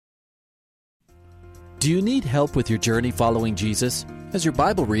Do you need help with your journey following Jesus? Has your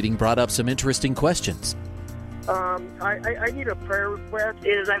Bible reading brought up some interesting questions? I need a prayer request.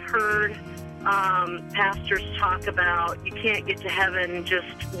 I've heard pastors talk about you can't get to heaven just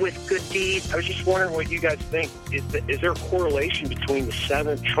with good deeds. I was just wondering what you guys think. Is there a correlation between the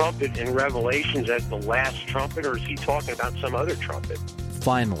seventh trumpet in Revelations as the last trumpet, or is he talking about some other trumpet?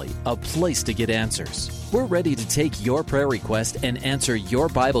 Finally, a place to get answers. We're ready to take your prayer request and answer your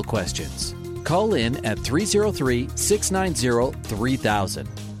Bible questions. Call in at 303-690-3000.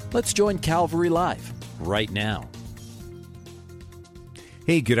 Let's join Calvary Live right now.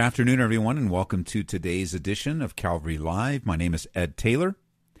 Hey, good afternoon, everyone, and welcome to today's edition of Calvary Live. My name is Ed Taylor.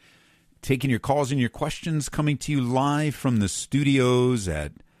 Taking your calls and your questions, coming to you live from the studios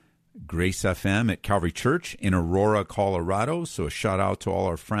at Grace FM at Calvary Church in Aurora, Colorado. So a shout out to all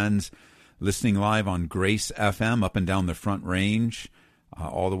our friends listening live on Grace FM up and down the Front Range.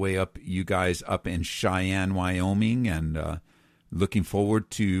 All the way up, you guys up in Cheyenne, Wyoming, and looking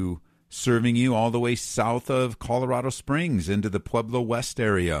forward to serving you all the way south of Colorado Springs into the Pueblo West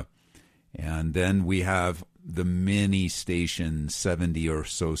area. And then we have the many stations, 70 or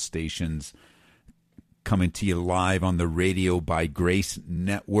so stations, coming to you live on the Radio by Grace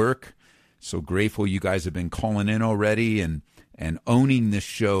Network. So grateful you guys have been calling in already and owning this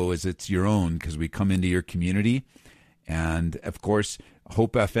show as it's your own, because we come into your community. And, of course,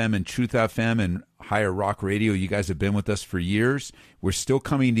 Hope FM and Truth FM and Higher Rock Radio, you guys have been with us for years. We're still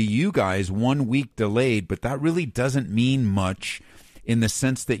coming to you guys 1 week delayed, but that really doesn't mean much in the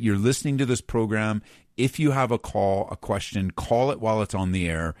sense that you're listening to this program. If you have a question, call it while it's on the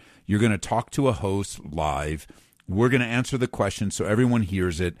air. You're going to talk to a host live. We're going to answer the question so everyone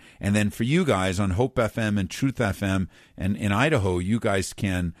hears it. And then for you guys on Hope FM and Truth FM and in Idaho, you guys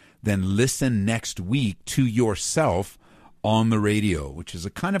can then listen next week to yourself on the radio, which is a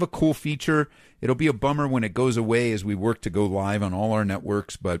kind of a cool feature. It'll be a bummer when it goes away as we work to go live on all our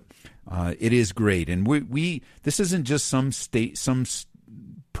networks, but it is great. And we this isn't just some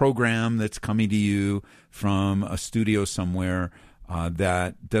program that's coming to you from a studio somewhere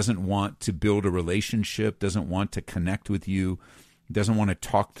that doesn't want to build a relationship, doesn't want to connect with you, doesn't want to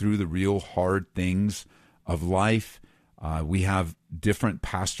talk through the real hard things of life. We have different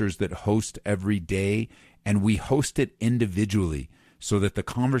pastors that host every day, and we host it individually so that the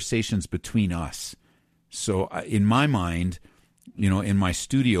conversation's between us. So in my mind, in my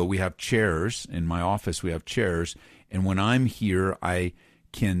studio, we have chairs. In my office, we have chairs. And when I'm here, I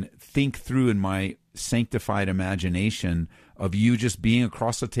can think through in my sanctified imagination of you just being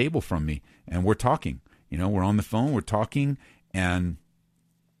across the table from me. And we're talking. We're on the phone, we're talking, and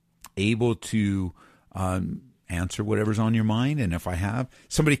able to answer whatever's on your mind. And if I have,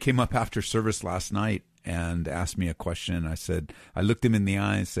 somebody came up after service last night and asked me a question. I looked him in the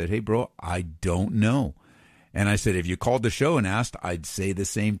eye and said, "Hey, bro, I don't know." And I said, if you called the show and asked, I'd say the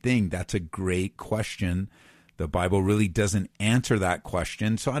same thing. That's a great question. The Bible really doesn't answer that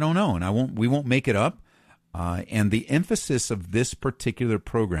question, so I don't know, and we won't make it up. And the emphasis of this particular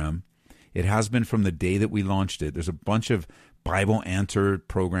program, it has been from the day that we launched it. There's a bunch of Bible answer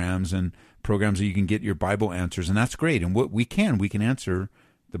programs and programs that you can get your Bible answers, and that's great. And what we can answer.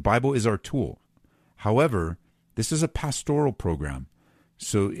 The Bible is our tool. However, this is a pastoral program.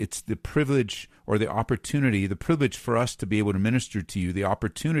 So it's the privilege or the opportunity, the privilege for us to be able to minister to you, the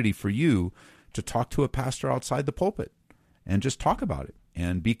opportunity for you to talk to a pastor outside the pulpit and just talk about it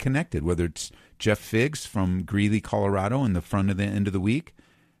and be connected, whether it's Jeff Figs from Greeley, Colorado in the front of the end of the week,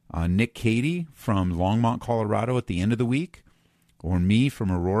 Nick Cady from Longmont, Colorado at the end of the week, or me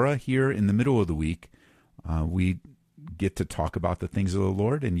from Aurora here in the middle of the week. We get to talk about the things of the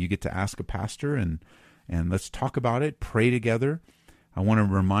Lord, and you get to ask a pastor, and let's talk about it, pray together. I want to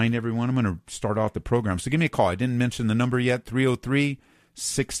remind everyone, I'm going to start out the program. So give me a call. I didn't mention the number yet,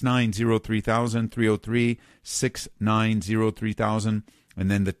 303-690-3000, 303-690-3000,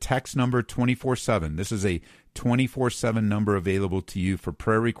 and then the text number 24/7. This is a 24/7 number available to you for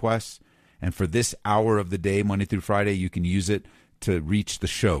prayer requests, and for this hour of the day, Monday through Friday, you can use it to reach the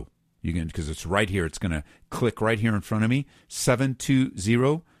show. You can, because it's right here. It's going to click right here in front of me,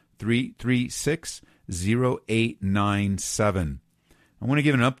 720-336-0897. I want to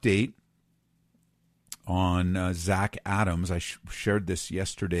give an update on Zach Adams. I shared this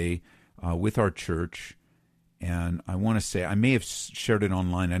yesterday with our church, and I want to say I may have shared it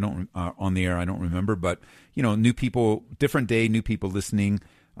online. I don't on the air. I don't remember, but new people, different day, new people listening.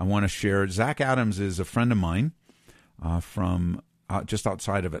 I want to share. Zach Adams is a friend of mine from just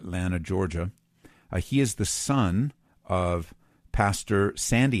outside of Atlanta, Georgia. He is the son of Pastor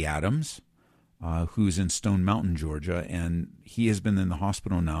Sandy Adams, who's in Stone Mountain, Georgia, and he has been in the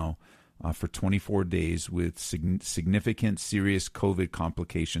hospital now for 24 days with significant, serious COVID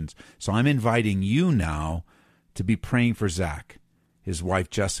complications. So I'm inviting you now to be praying for Zach, his wife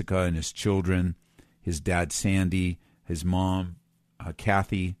Jessica, and his children, his dad Sandy, his mom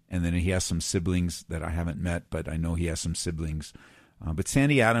Kathy, and then he has some siblings that I haven't met, but I know he has some siblings. But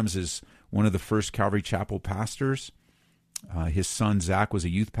Sandy Adams is one of the first Calvary Chapel pastors. His son Zach was a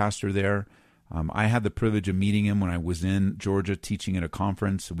youth pastor there. I had the privilege of meeting him when I was in Georgia teaching at a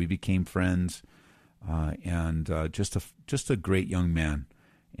conference. We became friends, and just a great young man.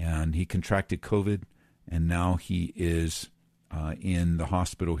 And he contracted COVID, and now he is in the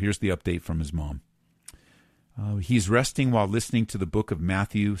hospital. Here's the update from his mom. He's resting while listening to the book of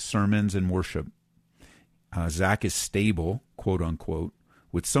Matthew, sermons, and worship. Zach is stable, quote unquote,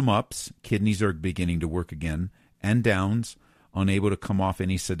 with some ups. Kidneys are beginning to work again, and downs, unable to come off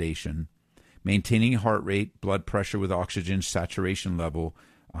any sedation. Maintaining heart rate, blood pressure with oxygen saturation level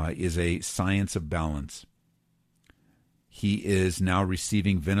is a science of balance. He is now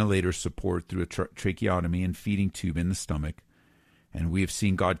receiving ventilator support through a tracheotomy and feeding tube in the stomach. And we have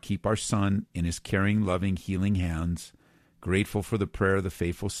seen God keep our son in his caring, loving, healing hands, grateful for the prayer of the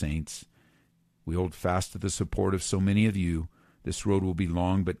faithful saints. We hold fast to the support of so many of you. This road will be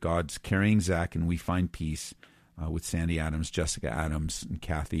long, but God's carrying Zach, and we find peace with Sandy Adams, Jessica Adams, and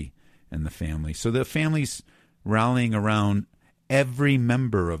Kathy, and the family. So the family's rallying around, every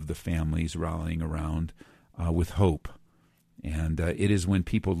member of the family's rallying around with hope. And it is when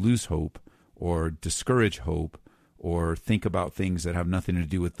people lose hope or discourage hope or think about things that have nothing to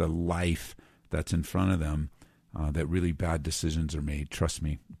do with the life that's in front of them that really bad decisions are made. Trust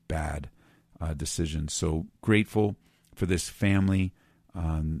me, bad decisions. So grateful for this family,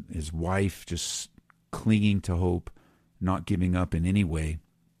 his wife just clinging to hope, not giving up in any way.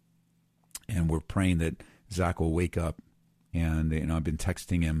 And we're praying that Zach will wake up. And I've been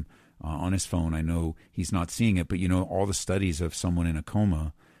texting him on his phone. I know he's not seeing it, but all the studies of someone in a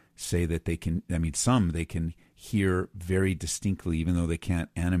coma say that they can, they can hear very distinctly, even though they can't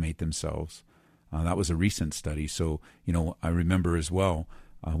animate themselves. That was a recent study. So, I remember as well,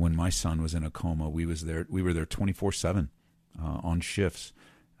 when my son was in a coma, we were there 24/7 on shifts.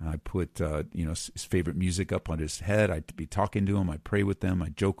 I put, his favorite music up on his head. I'd be talking to him. I'd pray with them.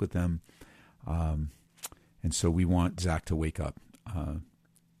 I'd joke with them. And so we want Zach to wake up.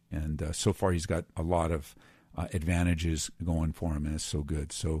 And so far he's got a lot of advantages going for him, and it's so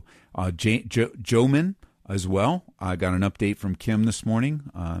good. So Joman as well. I got an update from Kim this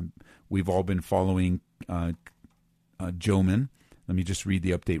morning. We've all been following Joman. Let me just read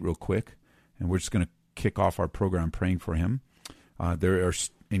the update real quick, and we're just going to kick off our program praying for him.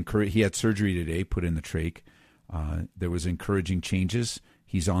 He had surgery today, put in the trach. There was encouraging changes.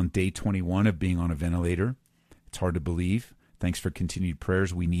 He's on day 21 of being on a ventilator. It's hard to believe. Thanks for continued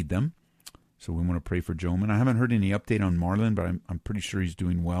prayers. We need them. So we want to pray for Joman. I haven't heard any update on Marlon, but I'm pretty sure he's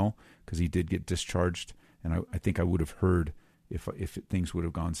doing well because he did get discharged. And I think I would have heard if things would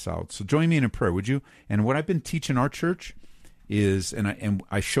have gone south. So join me in a prayer, would you? And what I've been teaching our church is, and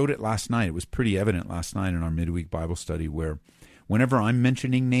I showed it last night. It was pretty evident last night in our midweek Bible study, where whenever I'm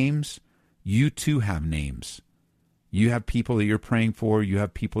mentioning names, you too have names. You have people that you're praying for. You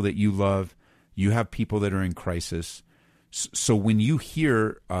have people that you love. You have people that are in crisis. So when you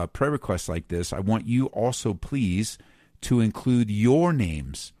hear prayer requests like this, I want you also, please, to include your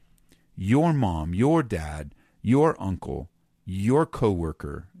names, your mom, your dad, your uncle, your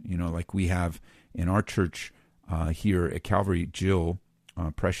coworker. Like we have in our church here at Calvary, Jill,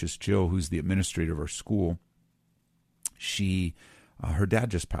 precious Jill, who's the administrator of our school. Her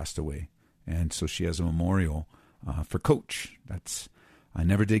dad just passed away, and so she has a memorial for Coach. I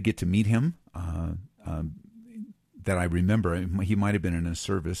never did get to meet him. That I remember, he might have been in a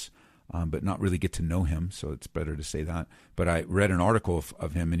service, but not really get to know him, so it's better to say that. But I read an article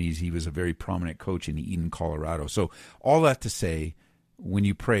of him, and he was a very prominent coach in Eden, Colorado. So all that to say, when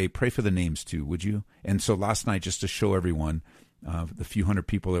you pray for the names too, would you? And so last night, just to show everyone, the few hundred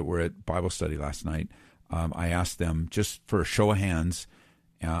people that were at Bible study last night, I asked them, just for a show of hands,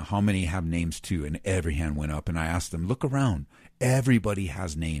 how many have names too? And every hand went up, and I asked them, look around. Everybody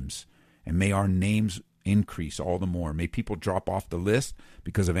has names, and may our names increase all the more. May people drop off the list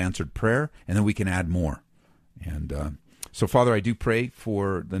because of answered prayer, and then we can add more. And so, Father, I do pray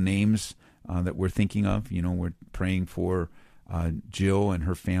for the names that we're thinking of. We're praying for Jill and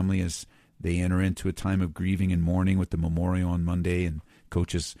her family as they enter into a time of grieving and mourning with the memorial on Monday, and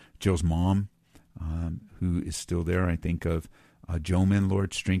Coach's Jill's mom, who is still there. I think of Joman,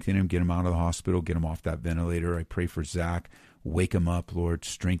 Lord, strengthen him, get him out of the hospital, get him off that ventilator. I pray for Zach, wake him up, Lord,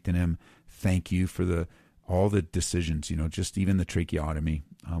 strengthen him. Thank you for all the decisions, just even the tracheotomy.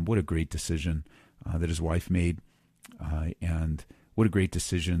 What a great decision that his wife made, and what a great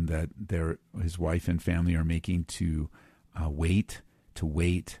decision that his wife and family are making to wait, and to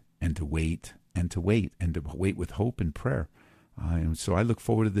wait, and to wait, and to wait with hope and prayer. And so I look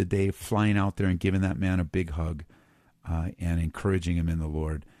forward to the day of flying out there and giving that man a big hug and encouraging him in the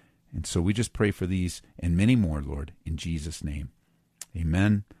Lord. And so we just pray for these and many more, Lord, in Jesus' name.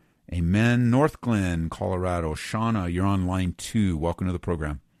 Amen. Amen. North Glen, Colorado. Shauna, you're on line 2. Welcome to the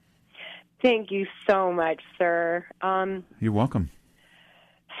program. Thank you so much, sir. You're welcome.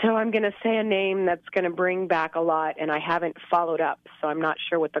 So I'm going to say a name that's going to bring back a lot, and I haven't followed up, so I'm not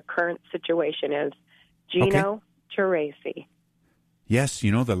sure what the current situation is. Gino Geraci. Yes,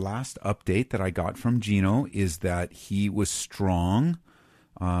 the last update that I got from Gino is that he was strong.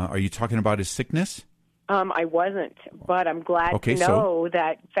 Are you talking about his sickness? I wasn't, but I'm glad to know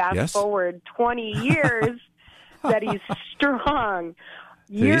that fast forward 20 years that he's strong.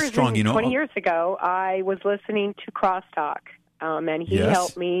 He's strong, 20 years ago, I was listening to Crosstalk, and he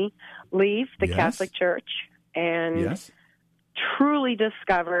helped me leave the Catholic Church and truly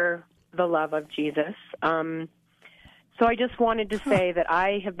discover the love of Jesus. So I just wanted to say that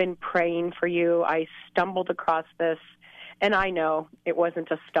I have been praying for you. I stumbled across this, and I know it wasn't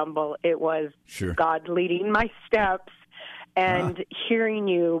a stumble. It was God leading my steps, and hearing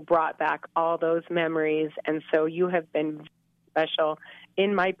you brought back all those memories. And so you have been special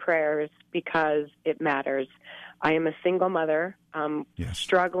in my prayers because it matters. I am a single mother,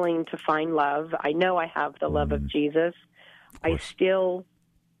 struggling to find love. I know I have the love of Jesus. I still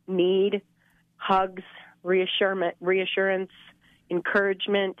need hugs, reassurance,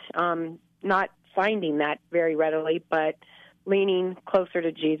 encouragement, not finding that very readily, but leaning closer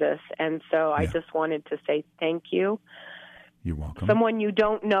to Jesus. And so I just wanted to say thank you. You're welcome. Someone you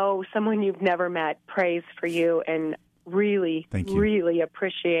don't know, someone you've never met, prays for you and really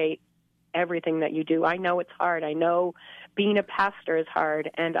appreciate everything that you do. I know it's hard. I know being a pastor is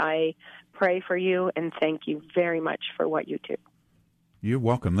hard, and I pray for you and thank you very much for what you do. You're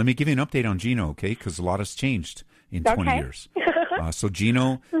welcome. Let me give you an update on Gino, okay? Because a lot has changed in 20 years. So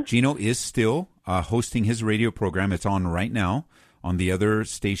Gino is still hosting his radio program. It's on right now on the other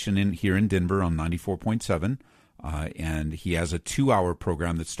station here in Denver on 94.7. And he has a 2-hour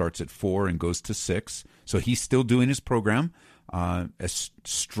program that starts at 4 and goes to 6. So he's still doing his program, as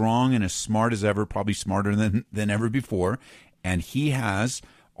strong and as smart as ever, probably smarter than ever before. And he has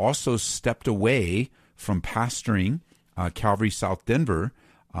also stepped away from pastoring Calvary South Denver.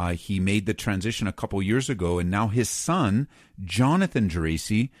 He made the transition a couple years ago, and now his son, Jonathan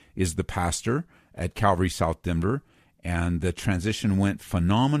Geraci, is the pastor at Calvary South Denver. And the transition went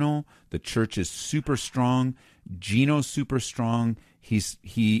phenomenal. The church is super strong. Gino's super strong.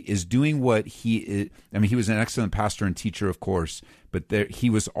 He is doing what he is. I mean, he was an excellent pastor and teacher, of course, but he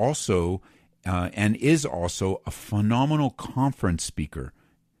was also and is also a phenomenal conference speaker.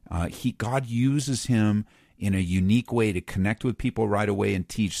 God uses him in a unique way to connect with people right away and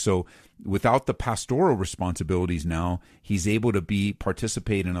teach. So without the pastoral responsibilities now, he's able to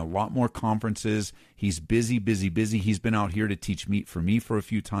participate in a lot more conferences. He's busy. He's been out here to teach for me for a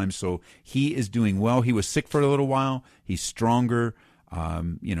few times. So he is doing well. He was sick for a little while. He's stronger.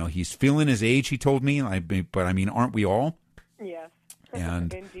 He's feeling his age, he told me. But I mean, aren't we all? Yes.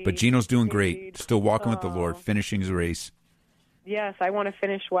 But Gino's doing great. Still walking with the Lord, finishing his race. Yes, I want to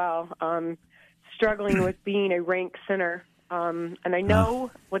finish well. Struggling with being a rank sinner. And I know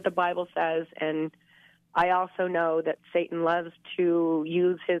what the Bible says, and I also know that Satan loves to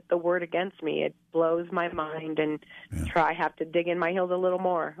use the word against me. It blows my mind, and I have to dig in my heels a little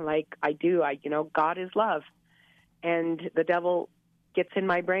more, like I do. God is love, and the devil gets in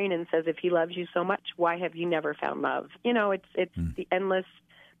my brain and says, if he loves you so much, why have you never found love? It's the endless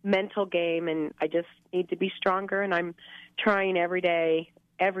mental game, and I just need to be stronger, and I'm trying every day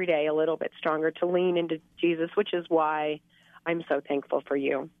a little bit stronger to lean into Jesus, which is why I'm so thankful for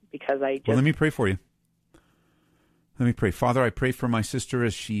you, because Well, let me pray for you. Let me pray. Father, I pray for my sister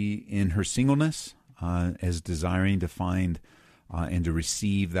as she, in her singleness, is desiring to find and to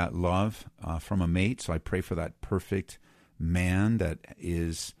receive that love from a mate. So I pray for that perfect man that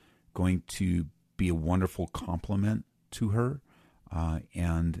is going to be a wonderful complement to her.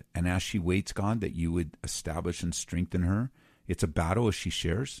 And as she waits, God, that you would establish and strengthen her. It's a battle, as she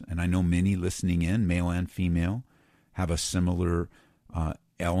shares, and I know many listening in, male and female, have a similar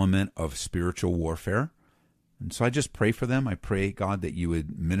element of spiritual warfare. And so I just pray for them. I pray, God, that you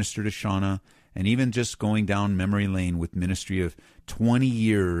would minister to Shauna, and even just going down memory lane with ministry of 20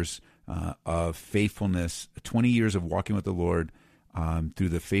 years of faithfulness, 20 years of walking with the Lord through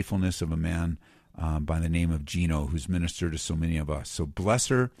the faithfulness of a man by the name of Gino, who's ministered to so many of us. So bless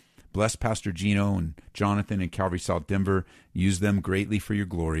her. Bless Pastor Gino and Jonathan and Calvary South Denver. Use them greatly for your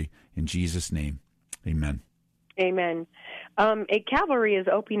glory. In Jesus' name, amen. Amen. A Calvary is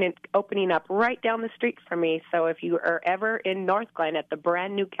opening up right down the street from me. So if you are ever in North Glen at the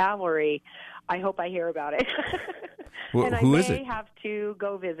brand new Calvary, I hope I hear about it. Well, and who I is may it? have to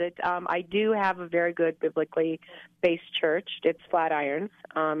go visit. I do have a very good biblically based church. It's Flatirons.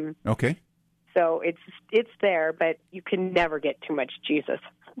 Okay. So it's there, but you can never get too much Jesus.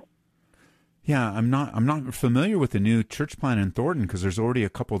 Yeah, I'm not familiar with the new church plant in Thornton because there's already a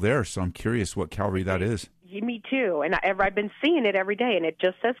couple there. So I'm curious what Calvary that is. Me too. And I've been seeing it every day, and it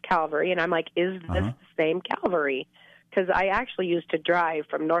just says Calvary. And I'm like, is this the same Calvary? Because I actually used to drive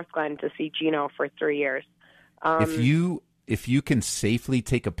from North Glen to see Gino for 3 years. If you can safely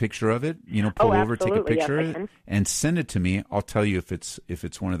take a picture of it, pull over, take a picture of it, and send it to me, I'll tell you if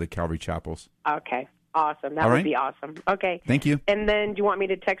it's one of the Calvary chapels. Okay, awesome. That would be awesome. Okay, thank you. And then, do you want me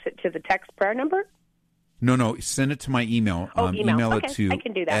to text it to the text prayer number? No, send it to my email. Email it to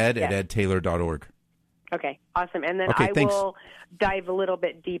ed@edtaylor.org. Okay, awesome. And then will dive a little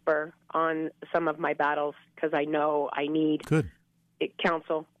bit deeper on some of my battles because I know I need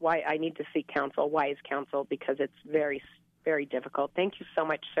counsel. Why I need to seek counsel, wise counsel, because it's very, very difficult. Thank you so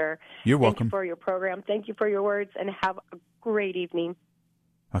much, sir. You're welcome. Thank you for your program. Thank you for your words, and have a great evening.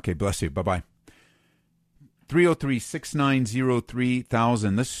 Okay, bless you. Bye-bye.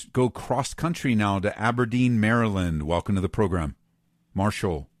 303-690-3000. Let's go cross-country now to Aberdeen, Maryland. Welcome to the program.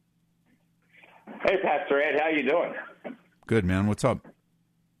 Marshall. Hey, Pastor Ed. How you doing? Good, man. What's up?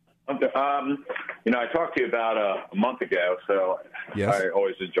 I talked to you about a month ago, so yes. I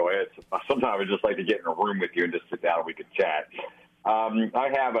always enjoy it. Sometimes I just like to get in a room with you and just sit down and we could chat. I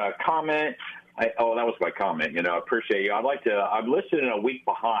have a comment. That was my comment. I appreciate you. I'm listening a week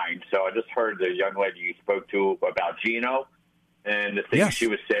behind, so I just heard the young lady you spoke to about Gino and the things she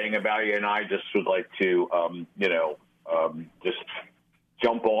was saying about you, and I just would like to, just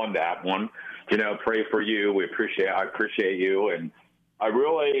jump on that one. Pray for you. I appreciate you, and I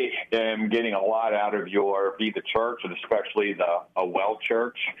really am getting a lot out of your Be the Church, and especially the Well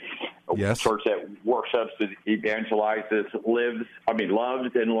Church, a church that worships, evangelizes,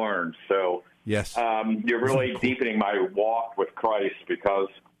 loves, and learns. So, you're really deepening my walk with Christ because,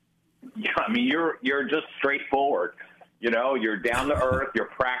 you're just straightforward. You're down to earth, you're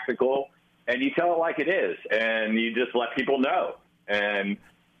practical, and you tell it like it is, and you just let people know. And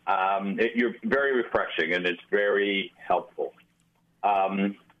you're very refreshing, and it's very helpful.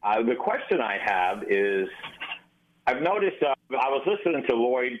 The question I have is, I've noticed I was listening to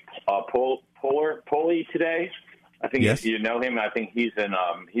Lloyd Pulley today. I think you know him. I think he's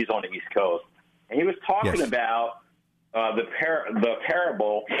on the East Coast, and he was talking about the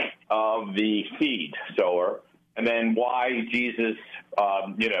parable of the seed sower, and then why Jesus,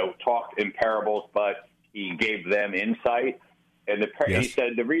 talked in parables, but he gave them insight. And he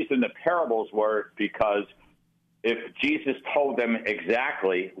said the reason the parables were because if Jesus told them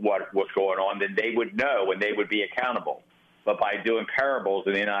exactly what was going on, then they would know and they would be accountable. But by doing parables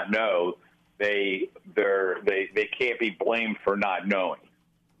and they not know, they can't be blamed for not knowing.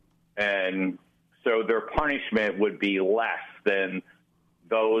 And so their punishment would be less than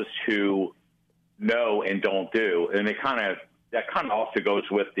those who know and don't do. And that kind of also goes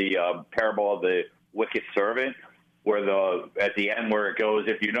with the parable of the wicked servant, where at the end where it goes,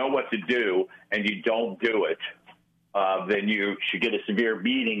 if you know what to do and you don't do it, then you should get a severe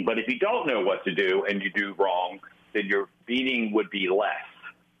beating. But if you don't know what to do and you do wrong, then your beating would be less.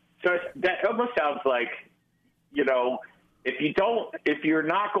 So that almost sounds like, if you're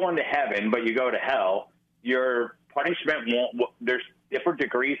not going to heaven but you go to hell, your punishment there's different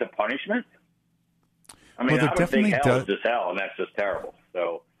degrees of punishment. I don't think hell is just hell, and that's just terrible.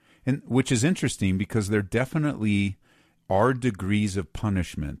 So. And which is interesting because there definitely are degrees of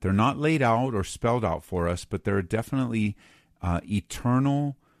punishment. They're not laid out or spelled out for us, but there are definitely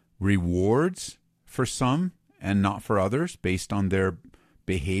eternal rewards for some and not for others based on their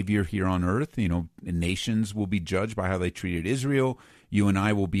behavior here on earth. Nations will be judged by how they treated Israel. You and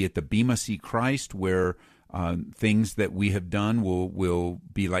I will be at the Bema Seat Christ, where things that we have done will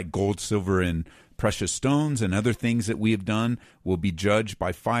be like gold, silver, and precious stones, and other things that we have done will be judged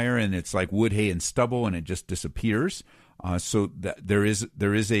by fire, and it's like wood, hay, and stubble, and it just disappears. So that there is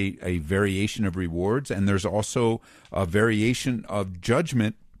a variation of rewards, and there's also a variation of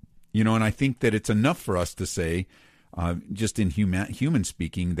judgment. And I think that it's enough for us to say, just in human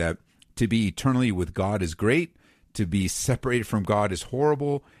speaking, that to be eternally with God is great, to be separated from God is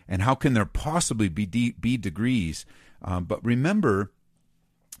horrible, and how can there possibly be degrees? But remember,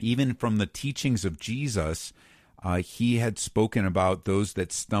 even from the teachings of Jesus, he had spoken about those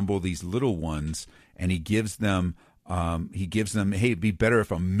that stumble, these little ones, and he gives them, hey, it'd be better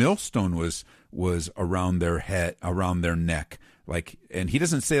if a millstone was around their head, around their neck. Like, and he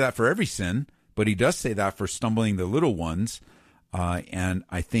doesn't say that for every sin, but he does say that for stumbling the little ones. And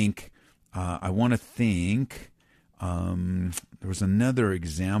I think, I want to think, there was another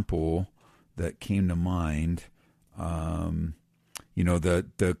example that came to mind.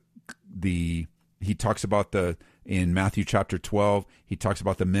 He talks about in Matthew chapter 12, he talks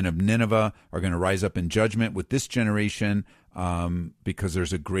about the men of Nineveh are going to rise up in judgment with this generation, because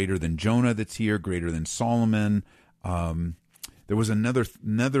there's a greater than Jonah that's here, greater than Solomon. There was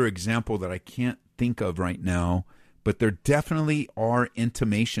another example that I can't think of right now, but there definitely are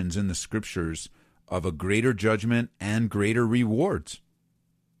intimations in the scriptures of a greater judgment and greater rewards.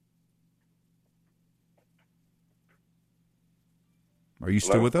 Are you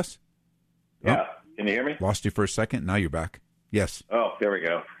still with us? Yeah. Oh, can you hear me? Lost you for a second. Now you're back. Yes. Oh, there we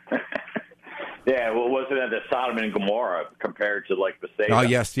go. Yeah, well, wasn't it the Sodom and Gomorrah compared to like the Satan? Oh,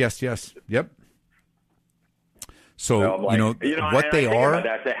 yes. Yep. So, what they are.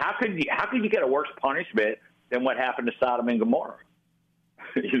 I say, how could you get a worse punishment than what happened to Sodom and Gomorrah?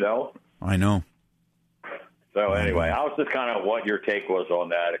 I know. So anyway, I was just kind of what your take was on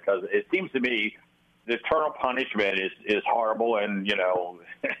that, because it seems to me the eternal punishment is horrible, and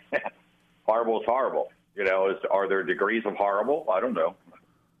horrible is horrible. Are there degrees of horrible? I don't know.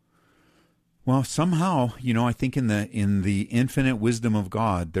 Well, somehow, I think in the infinite wisdom of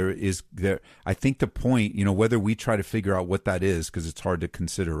God, I think the point, whether we try to figure out what that is, because it's hard to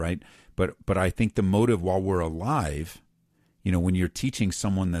consider, right? But I think the motive while we're alive, when you're teaching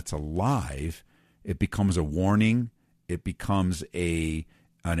someone that's alive, it becomes a warning, it becomes an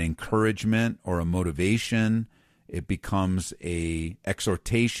encouragement or a motivation. It becomes a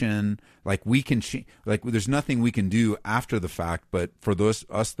exhortation. Like there's nothing we can do after the fact, but for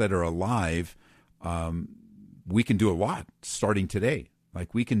us that are alive, we can do a lot starting today.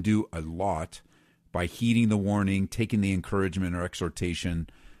 Like we can do a lot by heeding the warning, taking the encouragement or exhortation,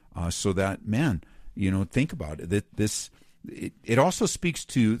 so that, think about it. It also speaks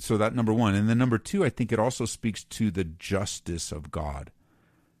to, so that number one. And then number two, I think it also speaks to the justice of God,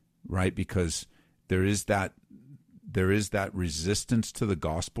 right? Because there is that resistance to the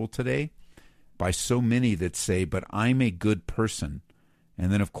gospel today by so many that say, but I'm a good person.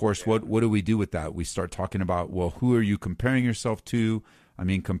 And then, of course, what do we do with that? We start talking about, well, who are you comparing yourself to? I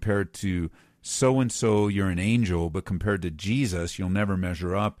mean, compared to so-and-so, you're an angel, but compared to Jesus, you'll never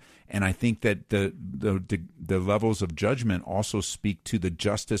measure up. And I think that the levels of judgment also speak to the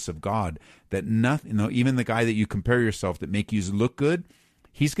justice of God, that nothing, even the guy that you compare yourself that make you look good,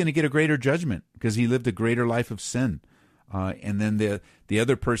 he's going to get a greater judgment because he lived a greater life of sin. And then the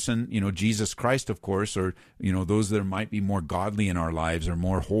other person, Jesus Christ, of course, or, those that might be more godly in our lives or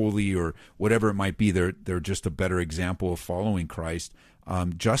more holy or whatever it might be, they're just a better example of following Christ.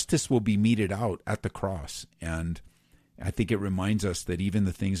 Justice will be meted out at the cross. And I think it reminds us that even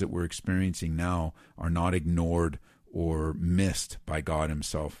the things that we're experiencing now are not ignored or missed by God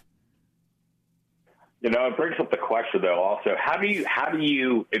himself. It brings up the question, though, also, how do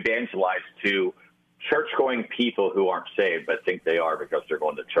you evangelize to church-going people who aren't saved but think they are because they're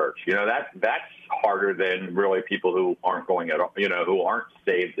going to church? That's harder than really people who aren't going at all, who aren't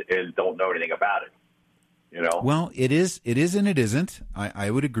saved and don't know anything about it. Well, it is and it isn't. I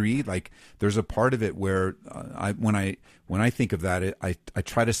would agree. Like there's a part of it where when I think of that, I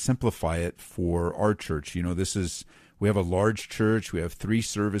try to simplify it for our church. We have a large church. We have 3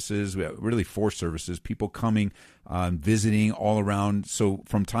 services. We have really 4 services. People coming, visiting all around. So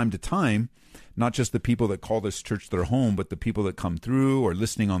from time to time, not just the people that call this church their home, but the people that come through or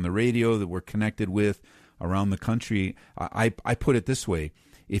listening on the radio that we're connected with around the country. I put it this way: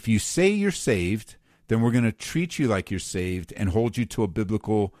 if you say you're saved, then we're going to treat you like you're saved and hold you to a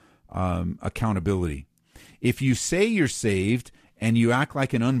biblical accountability. If you say you're saved and you act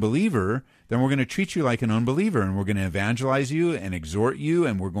like an unbeliever, then we're going to treat you like an unbeliever, and we're going to evangelize you and exhort you,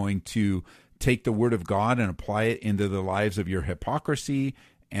 and we're going to take the word of God and apply it into the lives of your hypocrisy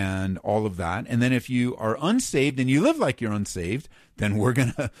and all of that. And then if you are unsaved and you live like you're unsaved, then we're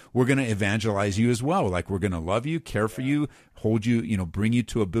going to evangelize you as well. Like we're going to love you, care for you, hold you, bring you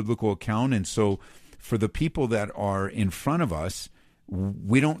to a biblical account. And so for the people that are in front of us,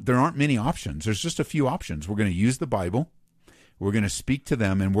 there aren't many options. There's just a few options. We're going to use the Bible. We're going to speak to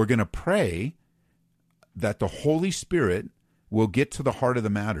them, and we're going to pray that the Holy Spirit will get to the heart of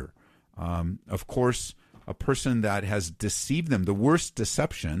the matter. Of course, a person that has deceived them, the worst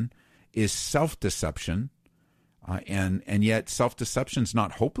deception is self-deception. and yet self-deception's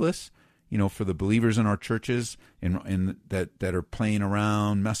not hopeless. For the believers in our churches and that are playing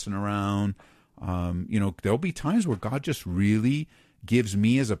around, messing around, there'll be times where God just really gives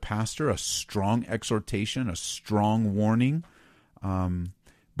me as a pastor a strong exhortation, a strong warning.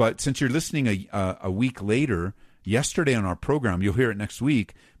 But since you're listening a week later, yesterday on our program, you'll hear it next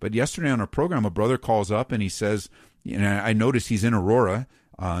week, but yesterday on our program, a brother calls up and he says, I notice he's in Aurora,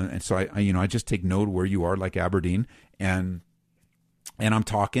 and so I just take note where you are, like Aberdeen, and I'm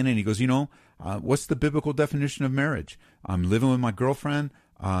talking, and he goes, what's the biblical definition of marriage? I'm living with my girlfriend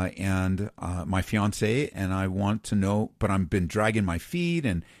and my fiance, and I want to know, but I've been dragging my feet,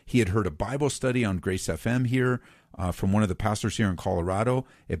 and he had heard a Bible study on Grace FM here from one of the pastors here in Colorado.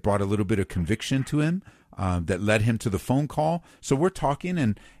 It brought a little bit of conviction to him that led him to the phone call. So we're talking,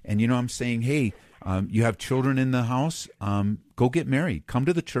 and I'm saying, hey, you have children in the house, go get married. Come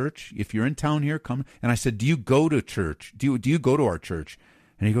to the church. If you're in town here, come. And I said, do you go to church? Do you go to our church?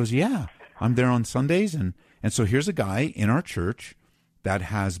 And he goes, yeah, I'm there on Sundays. And so here's a guy in our church that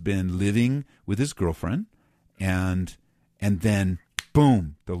has been living with his girlfriend. And then,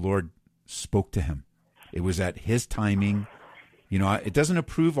 boom, the Lord spoke to him. It was at his timing. It doesn't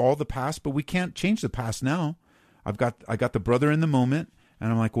approve all the past, but we can't change the past now. I got the brother in the moment.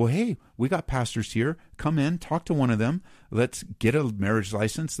 And I'm like, well, hey, we got pastors here. Come in, talk to one of them. Let's get a marriage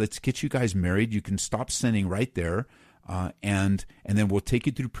license. Let's get you guys married. You can stop sinning right there. And then we'll take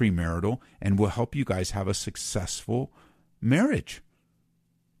you through premarital, and we'll help you guys have a successful marriage.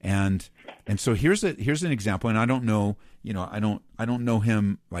 And so here's an example. And I don't know, I don't know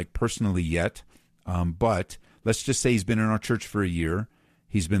him like personally yet. But let's just say he's been in our church for a year.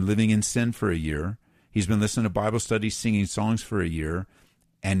 He's been living in sin for a year. He's been listening to Bible studies, singing songs for a year.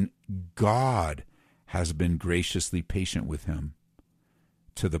 And God has been graciously patient with him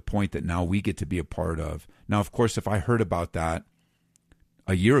to the point that now we get to be a part of. Now, of course, if I heard about that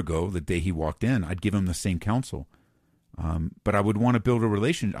a year ago, the day he walked in, I'd give him the same counsel. But I would want to build a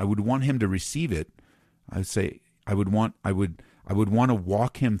relationship. I would want him to receive it. I'd say I would want to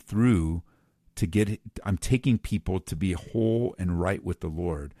walk him through to get. I'm taking people to be whole and right with the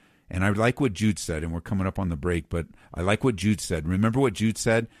Lord. And I like what Jude said, and we're coming up on the break, but I like what Jude said. Remember what Jude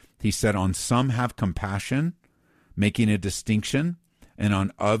said? He said, on some have compassion, making a distinction, and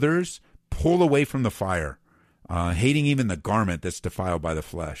on others pull away from the fire, hating even the garment that's defiled by the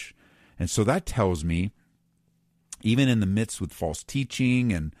flesh. And so that tells me, even in the midst with false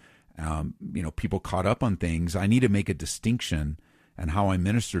teaching and people caught up on things, I need to make a distinction in how I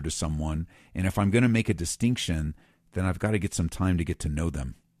minister to someone. And if I'm going to make a distinction, then I've got to get some time to get to know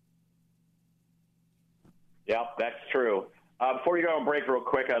them. Yeah, that's true. Before you go on break real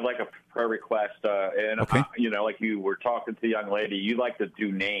quick, I'd like a prayer request. Okay. Like you were talking to the young lady, you like to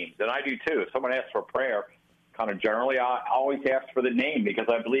do names, and I do too. If someone asks for prayer, kind of generally, I always ask for the name because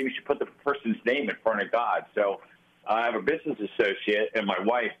I believe you should put the person's name in front of God. So I have a business associate and my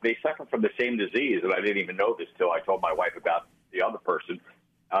wife. They suffer from the same disease, and I didn't even know this till I told my wife about the other person.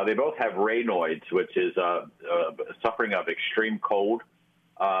 They both have Raynaud's, which is suffering of extreme cold.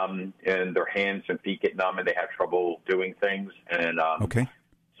 And their hands and feet get numb, and they have trouble doing things. And okay.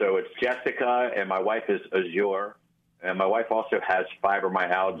 So it's Jessica, and my wife is Azure. And my wife also has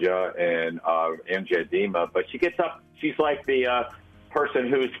fibromyalgia and angioedema. But she gets up. She's like the person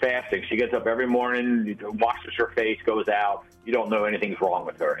who's fasting. She gets up every morning, washes her face, goes out. You don't know anything's wrong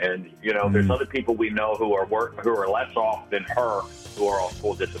with her. And, there's other people we know who are less off than her who are on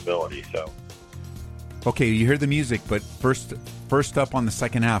full disability. So. Okay, you hear the music, but first up on the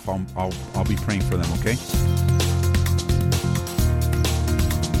second half, I'll be praying for them, okay?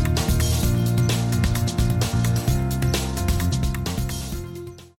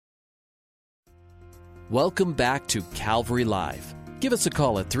 Welcome back to Calvary Live. Give us a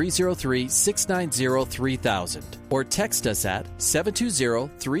call at 303-690-3000 or text us at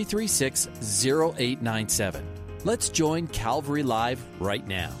 720-336-0897. Let's join Calvary Live right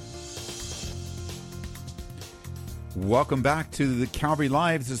now. Welcome back to the Calvary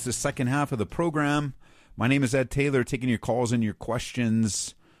Live. This is the second half of the program. My name is Ed Taylor, taking your calls and your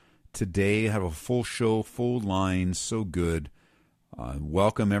questions. Today, I have a full show, full line, so good.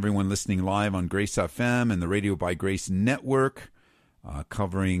 Welcome everyone listening live on Grace FM and the Radio by Grace Network,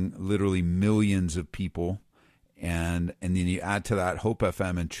 covering literally millions of people. And then you add to that Hope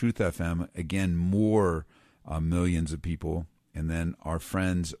FM and Truth FM, again, more millions of people. And then our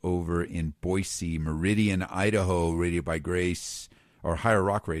friends over in Boise, Meridian, Idaho, Radio by Grace, or Higher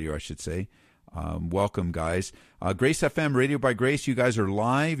Rock Radio, I should say. Welcome, guys. Grace FM, Radio by Grace, you guys are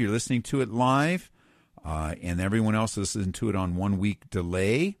live. You're listening to it live. And everyone else listens to it on 1 week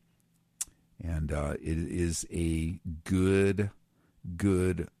delay. And it is a good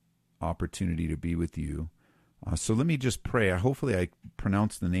opportunity to be with you. So let me just pray. Hopefully I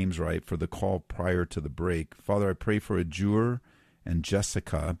pronounced the names right for the call prior to the break. Father, I pray for Ajur and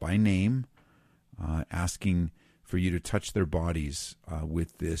Jessica by name, asking for you to touch their bodies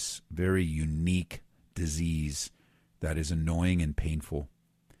with this very unique disease that is annoying and painful.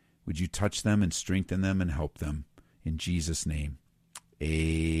 Would you touch them and strengthen them and help them? In Jesus' name,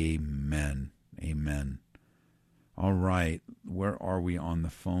 amen. Amen. All right, where are we on the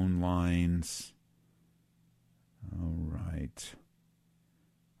phone lines? All right.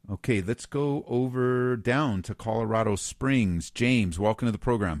 Okay, let's go over down to Colorado Springs. James, welcome to the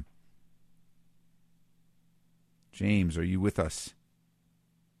program. James, are you with us?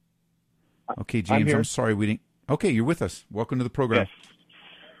 Okay, James, I'm sorry we didn't. Okay, you're with us. Welcome to the program.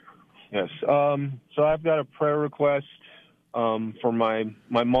 Yes. So I've got a prayer request for my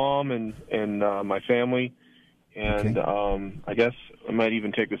mom and my family, and I guess I might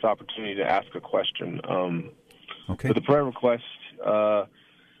even take this opportunity to ask a question. Okay. For the prayer request, so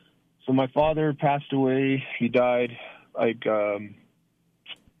my father passed away. He died like 2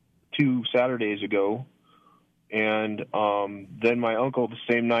 Saturdays ago, and then my uncle, the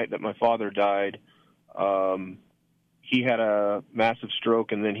same night that my father died, he had a massive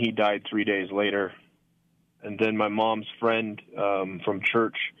stroke, and then he died 3 days later. And then my mom's friend from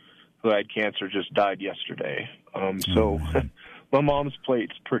church who had cancer just died yesterday. So my mom's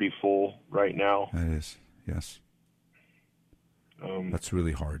plate's pretty full right now. That is, yes. That's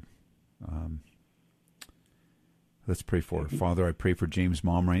really hard. Let's pray for her. Father, I pray for James'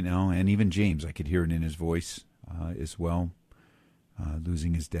 mom right now, and even James, I could hear it in his voice as well,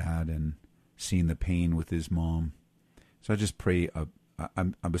 losing his dad and seeing the pain with his mom. So I just pray.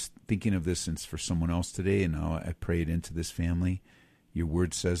 I was thinking of this for someone else today, and now I pray it into this family. Your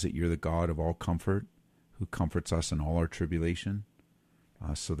word says that you're the God of all comfort, who comforts us in all our tribulation,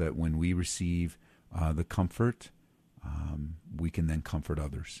 so that when we receive the comfort, we can then comfort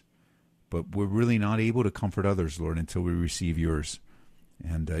others. But we're really not able to comfort others, Lord, until we receive yours.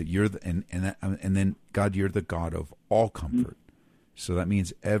 And and then God, you're the God of all comfort. So that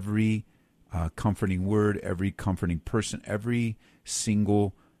means every comforting word, every comforting person, every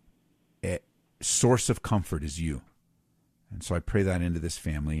single source of comfort is you. And so I pray that into this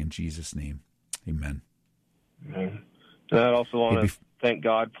family in Jesus' name. Amen. Amen. And I also want to thank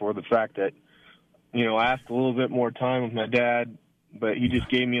God for the fact that, I asked a little bit more time with my dad, but he just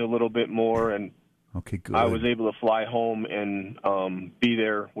gave me a little bit more, and okay, good. I was able to fly home and be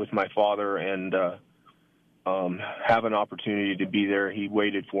there with my father and have an opportunity to be there. He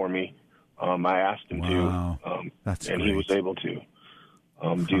waited for me. I asked him to, That's and great. he was able to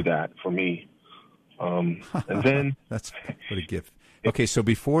do that for me. And then that's what a gift. Okay, so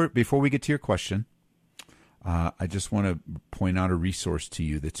before we get to your question, I just want to point out a resource to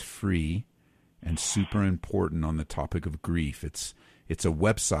you that's free and super important on the topic of grief. It's a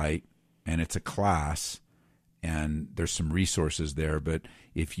website and it's a class, and there's some resources there. But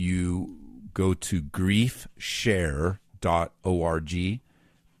if you go to griefshare.org,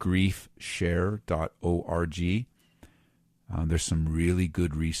 griefshare.org, there's some really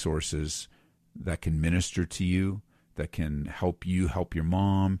good resources that can minister to you, that can help you help your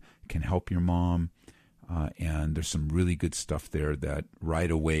mom, can help your mom. And there's some really good stuff there that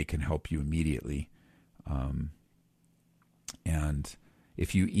right away can help you immediately. And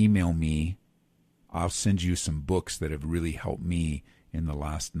if you email me, I'll send you some books that have really helped me in the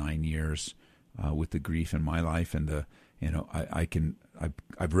last 9 years with the grief in my life. And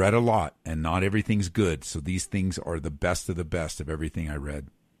I've read a lot, and not everything's good. So these things are the best of everything I read.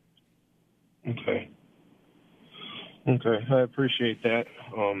 Okay, I appreciate that.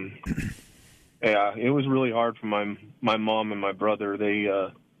 Yeah, it was really hard for my mom and my brother.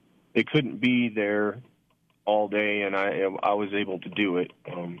 They couldn't be there all day, and I was able to do it.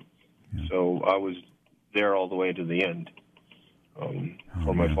 So I was there all the way to the end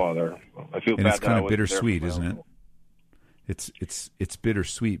for my father. I feel and bad. It's kind of bittersweet, isn't it? It's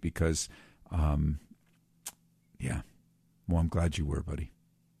bittersweet because, yeah. Well, I'm glad you were, buddy.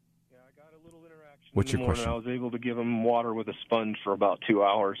 Yeah, I got a little interaction. What's your question? I was able to give him water with a sponge for about 2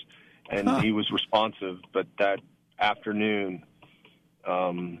 hours. And he was responsive, but that afternoon,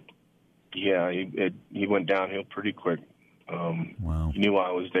 he went downhill pretty quick. Wow! He knew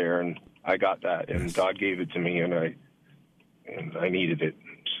I was there, and I got that, and yes. God gave it to me, and I needed it,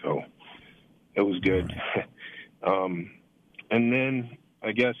 so it was good. Right. And then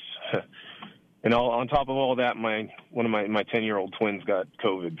I guess, and on top of all that, one of my 10-year-old twins got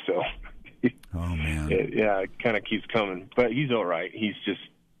COVID, so oh man, it kind of keeps coming, but he's all right. He's just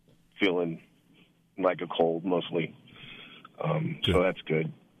feeling like a cold mostly. So that's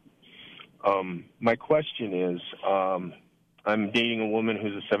good. My question is, I'm dating a woman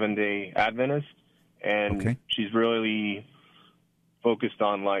who's a Seventh-day Adventist, and she's really focused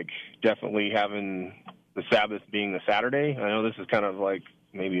on, like, definitely having the Sabbath being the Saturday. I know this is kind of like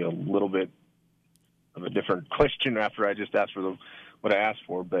maybe a little bit of a different question after I just asked for what I asked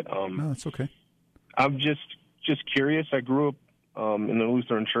for, but no, that's okay. I'm just curious. I grew up in the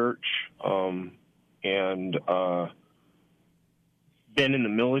Lutheran Church, and been in the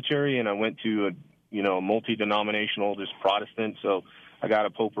military, and I went to a multi-denominational, just Protestant, so I got a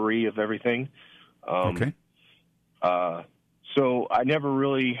potpourri of everything. So I never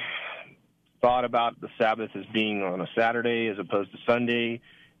really thought about the Sabbath as being on a Saturday as opposed to Sunday,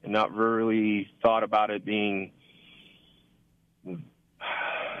 and not really thought about it being,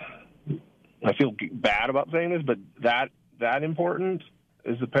 I feel bad about saying this, but that important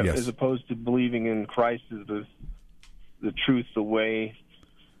as opposed to believing in Christ as the truth, the way,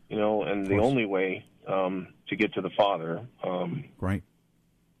 and the only way to get to the Father. Right.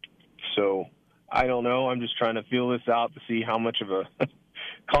 So I don't know. I'm just trying to feel this out to see how much of a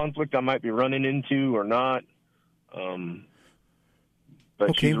conflict I might be running into or not.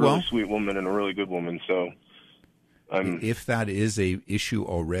 But she's a really sweet woman and a really good woman. So if that is a issue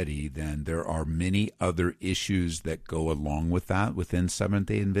already, then there are many other issues that go along with that within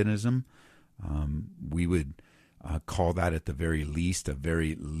Seventh-day Adventism. We would call that at the very least a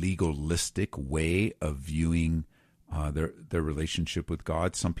very legalistic way of viewing their relationship with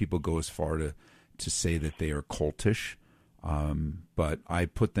God. Some people go as far to say that they are cultish, but I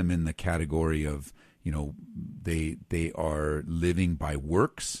put them in the category of, they are living by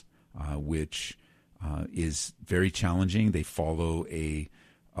works, which is very challenging. They follow a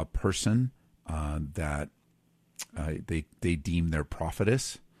person that they deem their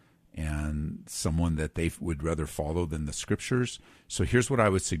prophetess, and someone that they would rather follow than the Scriptures. So here's what I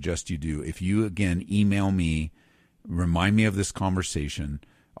would suggest you do. If you, again, email me, remind me of this conversation,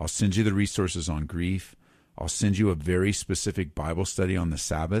 I'll send you the resources on grief. I'll send you a very specific Bible study on the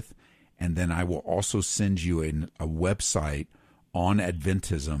Sabbath, and then I will also send you a website on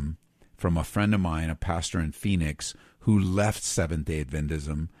Adventism from a friend of mine, a pastor in Phoenix, who left Seventh-day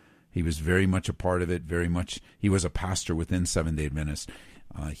Adventism. He was very much a part of it, he was a pastor within Seventh-day Adventists.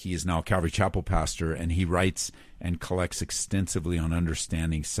 He is now a Calvary Chapel pastor, and he writes and collects extensively on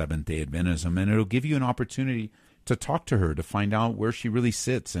understanding Seventh-day Adventism, and it'll give you an opportunity to talk to her, to find out where she really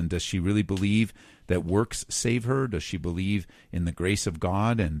sits, and does she really believe that works save her? Does she believe in the grace of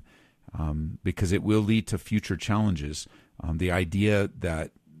God? And because it will lead to future challenges. The idea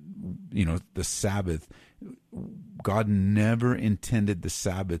that, the Sabbath, God never intended the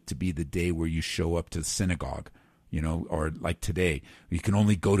Sabbath to be the day where you show up to the synagogue, or like today, you can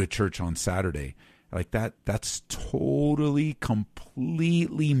only go to church on Saturday. Like that's totally,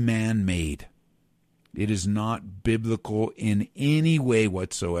 completely man-made. It is not biblical in any way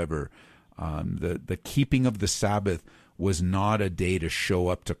whatsoever. The keeping of the Sabbath was not a day to show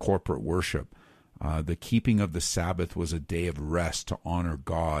up to corporate worship. The keeping of the Sabbath was a day of rest to honor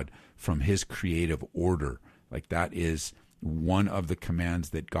God from his creative order. Like that is one of the commands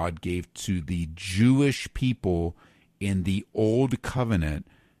that God gave to the Jewish people in the Old Covenant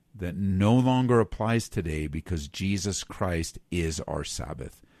that no longer applies today because Jesus Christ is our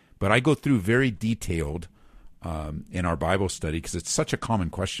Sabbath. But I go through very detailed in our Bible study because it's such a common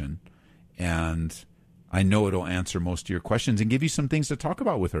question, and I know it'll answer most of your questions and give you some things to talk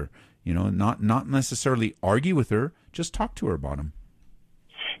about with her. Not necessarily argue with her, just talk to her about them.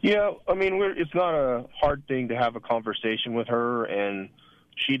 Yeah, I mean, it's not a hard thing to have a conversation with her, and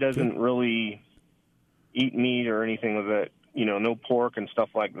she doesn't really eat meat or anything of it, no pork and stuff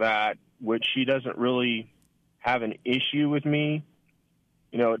like that, which she doesn't really have an issue with me.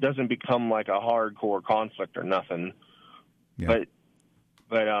 It doesn't become like a hardcore conflict or nothing. Yeah.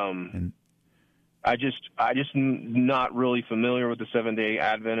 But I just not really familiar with the Seventh-day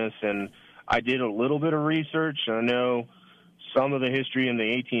Adventists, and I did a little bit of research, and I know some of the history in the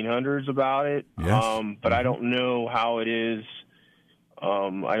 1800s about it. Yes. But I don't know how it is.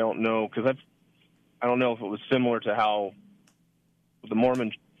 I don't know because I don't know if it was similar to how the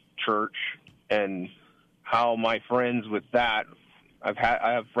Mormon Church and how my friends with that. I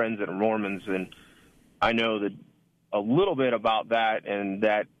have friends that are Mormons, and I know that a little bit about that, and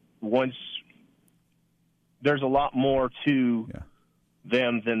that once there's a lot more to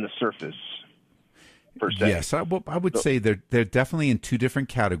them than the surface, per se. Yes, I would say they're definitely in two different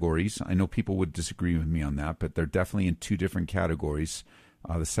categories. I know people would disagree with me on that, but they're definitely in two different categories.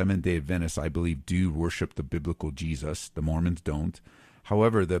 The Seventh-day Adventists, I believe, do worship the biblical Jesus. The Mormons don't.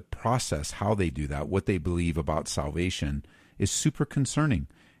 However, the process, how they do that, what they believe about salvation is super concerning.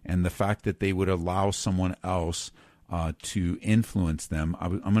 And the fact that they would allow someone else to influence them.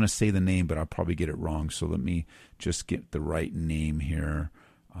 I'm going to say the name, but I'll probably get it wrong. So let me just get the right name here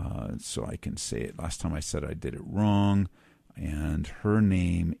so I can say it. Last time I said I did it wrong. And her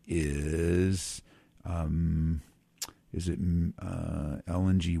name is it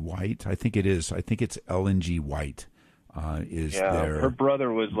Ellen G. White? I think it is. I think it's Ellen G. White. Her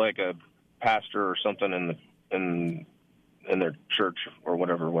brother was like a pastor or something in their church or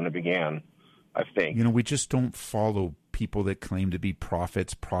whatever when it began, I think. We just don't follow people that claim to be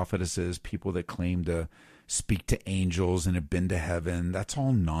prophets, prophetesses, people that claim to speak to angels and have been to heaven. That's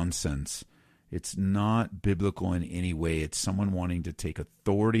all nonsense. It's not biblical in any way. It's someone wanting to take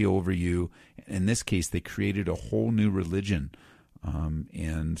authority over you. In this case, they created a whole new religion.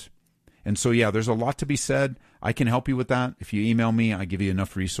 And so, there's a lot to be said. I can help you with that. If you email me, I give you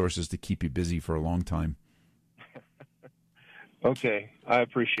enough resources to keep you busy for a long time. Okay. I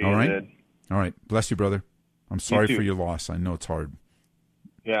appreciate it. All right. Bless you, brother. I'm sorry for your loss. I know it's hard.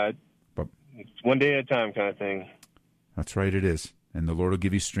 Yeah. But it's one day at a time kind of thing. That's right. It is. And the Lord will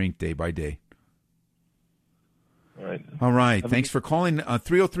give you strength day by day. All right. Thanks for calling.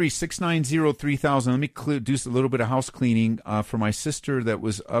 303-690-3000. Let me do a little bit of house cleaning for my sister that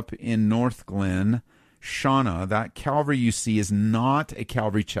was up in North Glen, Shauna. That Calvary you see is not a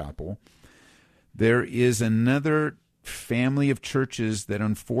Calvary Chapel. There is another family of churches that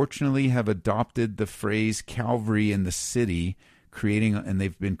unfortunately have adopted the phrase Calvary in the city, and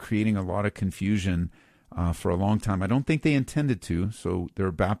they've been creating a lot of confusion for a long time. I don't think they intended to. So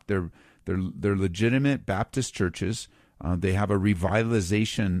they're legitimate Baptist churches. They have a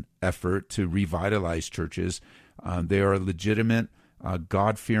revitalization effort to revitalize churches. They are legitimate,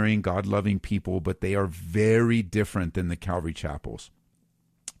 God-fearing, God-loving people, but they are very different than the Calvary chapels.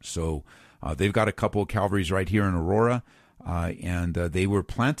 So they've got a couple of Calvaries right here in Aurora, and they were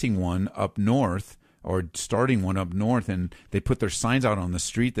planting one up north, or starting one up north, and they put their signs out on the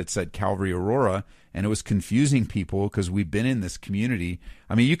street that said Calvary Aurora, and it was confusing people because we've been in this community.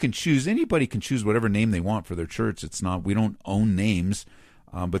 I mean, anybody can choose whatever name they want for their church. We don't own names,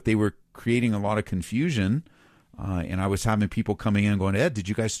 but they were creating a lot of confusion, and I was having people coming in going, Ed, did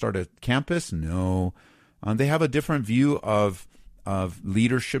you guys start a campus? No. They have a different view of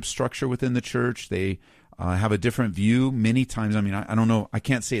leadership structure within the church. They have a different view many times. I mean, I don't know. I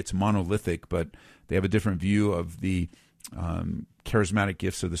can't say it's monolithic, but they have a different view of the charismatic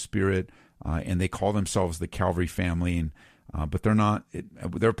gifts of the Spirit, and they call themselves the Calvary family. And but they're not.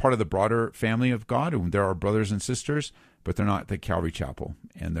 They're part of the broader family of God, and there are brothers and sisters, but they're not the Calvary Chapel,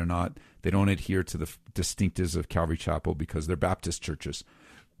 and they're not. They don't adhere to the distinctives of Calvary Chapel because they're Baptist churches.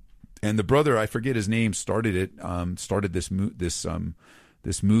 And the brother, I forget his name, started this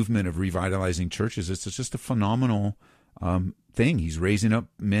movement of revitalizing churches. It's just a phenomenal thing. He's raising up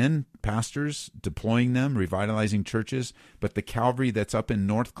men, pastors, deploying them, revitalizing churches. But the Calvary that's up in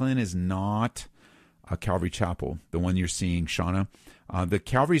North Glen is not a Calvary Chapel, the one you're seeing, Shauna. The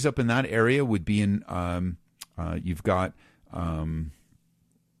Calvaries up in that area would be in.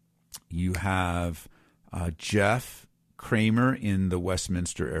 You have Jeff Kramer in the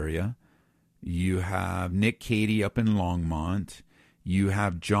Westminster area. You have Nick Cady up in Longmont. You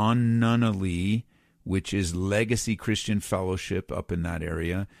have John Nunnally, which is Legacy Christian Fellowship up in that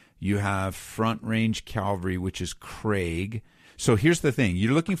area. You have Front Range Calvary, which is Craig. So here's the thing.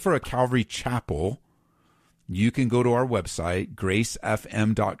 You're looking for a Calvary Chapel. You can go to our website,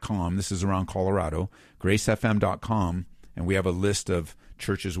 gracefm.com. This is around Colorado, gracefm.com, and we have a list of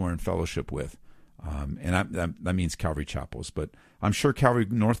churches we're in fellowship with. And that means Calvary Chapels. But I'm sure Calvary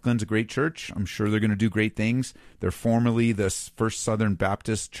North Glen's a great church. I'm sure they're going to do great things. They're formerly the First Southern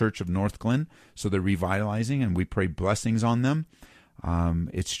Baptist Church of North Glen, so they're revitalizing, and we pray blessings on them.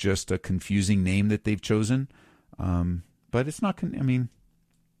 It's just a confusing name that they've chosen. But it's not,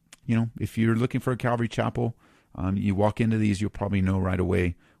 if you're looking for a Calvary Chapel, you walk into these, you'll probably know right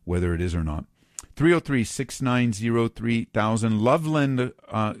away whether it is or not. 303-690-3000. Loveland,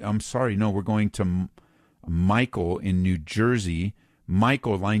 we're going to Michael in New Jersey.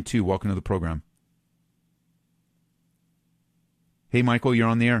 Michael, line 2, welcome to the program. Hey, Michael, you're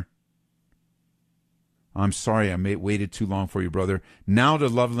on the air. I'm sorry, I waited too long for you, brother. Now to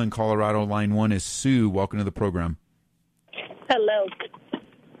Loveland, Colorado, line 1 is Sue. Welcome to the program. Hello.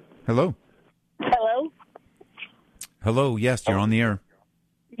 Hello. Hello. Hello, yes, you're on the air.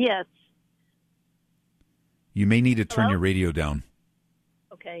 Yes. You may need to turn your radio down.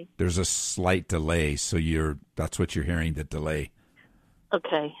 Okay. There's a slight delay, so that's what you're hearing, the delay.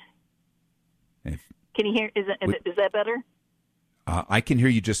 Okay. Can you hear? Is that better? I can hear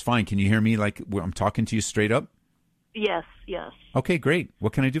you just fine. Can you hear me like I'm talking to you straight up? Yes. Okay, great.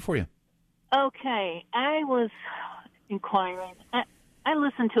 What can I do for you? Okay, I was inquiring. I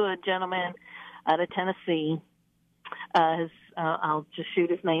listened to a gentleman out of Tennessee. I'll just shoot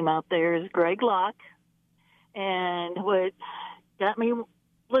his name out there. Is Greg Locke. And what got me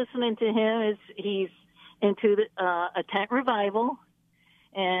listening to him is he's into a tent revival.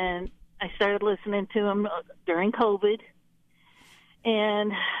 And I started listening to him during COVID.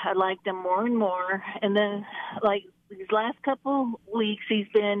 And I liked him more and more. And then, like, these last couple weeks, he's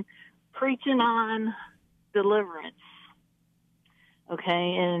been preaching on deliverance,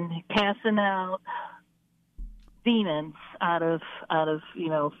 okay, and casting out demons out of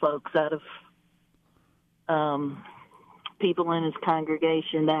folks, out of people in his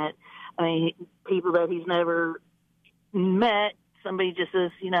congregation people that he's never met. Somebody just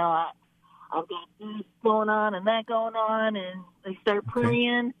says, I've got this going on and that going on, and they start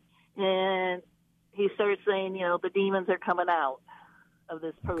praying, and he starts saying, the demons are coming out of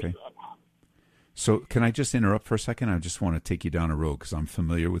this person. Okay. So can I just interrupt for a second? I just want to take you down a road because I'm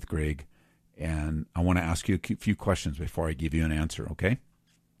familiar with Greg, and I want to ask you a few questions before I give you an answer, okay?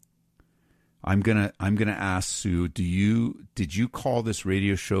 I'm gonna ask Sue, did you call this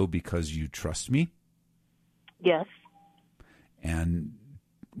radio show because you trust me? Yes. And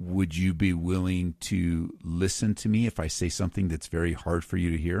would you be willing to listen to me if I say something that's very hard for you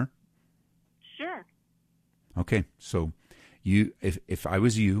to hear? Sure. Okay, so if I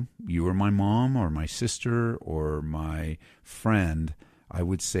was you were my mom or my sister or my friend, I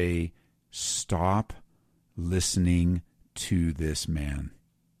would say, stop listening to this man.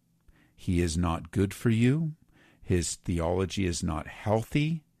 He is not good for you. His theology is not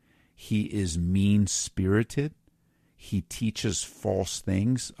healthy. He is mean-spirited. He teaches false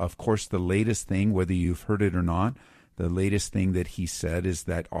things. Of course, the latest thing, whether you've heard it or not, the latest thing that he said is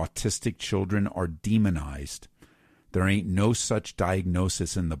that autistic children are demonized. There ain't no such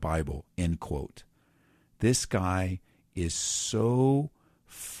diagnosis in the Bible, end quote. This guy is so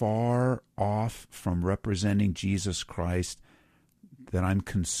far off from representing Jesus Christ that I'm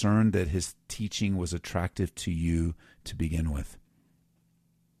concerned that his teaching was attractive to you to begin with.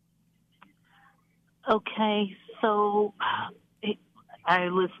 Okay, so I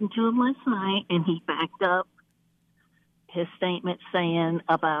listened to him last night, and he backed up his statement saying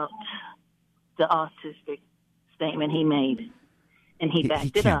about the autistic statement he made, and he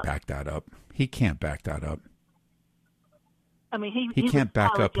backed it up. He can't back that up. He can't back that up. I mean, he can't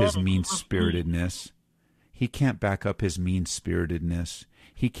back up his mean-spiritedness. He can't back up his mean-spiritedness.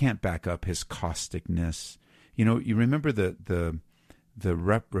 He can't back up his causticness. You remember the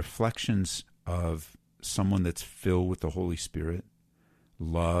reflections of someone that's filled with the Holy Spirit: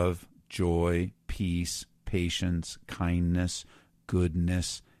 love, joy, peace, patience, kindness,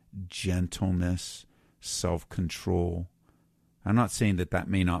 goodness, gentleness, self-control. I'm not saying that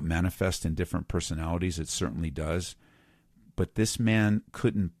may not manifest in different personalities. It certainly does. But this man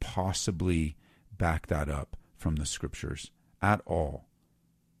couldn't possibly back that up from the Scriptures at all.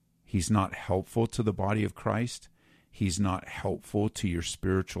 He's not helpful to the body of Christ. He's not helpful to your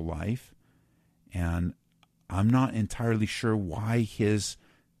spiritual life. And I'm not entirely sure why his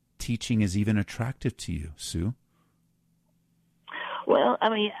teaching is even attractive to you, Sue. Well, I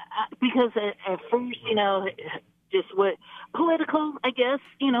mean, because at first, just what political, I guess,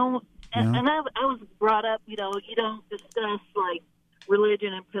 and I was brought up, you don't discuss like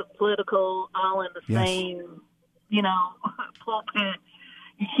religion and political all in the same, pulpit.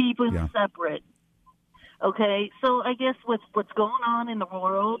 You keep them separate. Okay, so I guess what's going on in the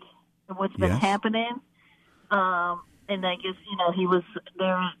world and what's been happening, and I guess he was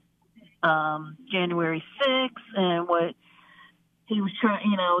there January 6th, and what he was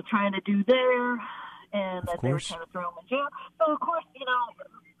trying to do there, and that they were trying to throw him in jail. So of course,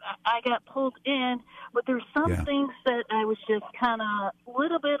 I got pulled in, but there's some things that I was just kind of a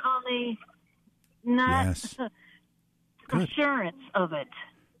little bit on the assurance of it.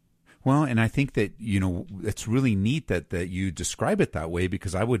 Well, and I think that, it's really neat that you describe it that way,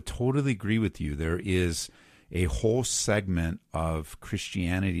 because I would totally agree with you. There is a whole segment of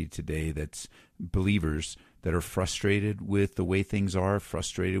Christianity today that's believers that are frustrated with the way things are,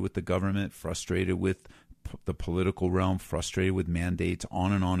 frustrated with the government, frustrated with the political realm, frustrated with mandates,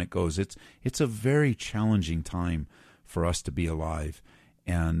 on and on it goes. It's a very challenging time for us to be alive,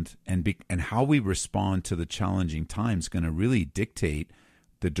 and how we respond to the challenging times is going to really dictate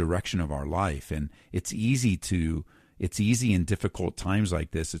the direction of our life. And it's easy in difficult times like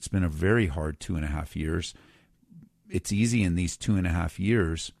this. It's been a very hard 2.5 years. It's easy in these 2.5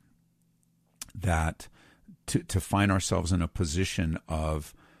 years to find ourselves in a position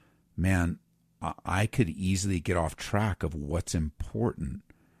of, man, I could easily get off track of what's important.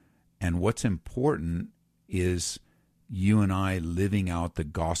 And what's important is you and I living out the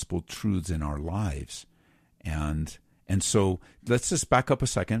gospel truths in our lives. And so let's just back up a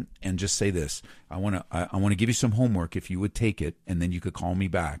second and just say this. I want to give you some homework if you would take it, and then you could call me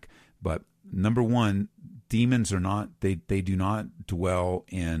back. But number one, demons are not, they do not dwell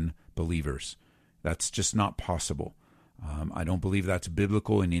in believers. That's just not possible. I don't believe that's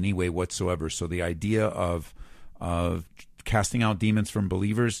biblical in any way whatsoever. So the idea of casting out demons from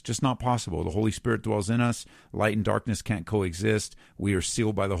believers, just not possible. The Holy Spirit dwells in us. Light and darkness can't coexist. We are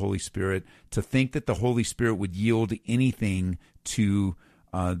sealed by the Holy Spirit. To think that the Holy Spirit would yield anything to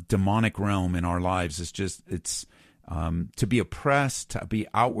demonic realm in our lives is just, it's to be oppressed, to be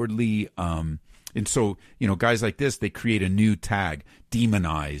outwardly, and so, guys like this, they create a new tag,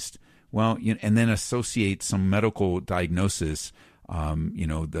 demonized. Well, and then associate some medical diagnosis,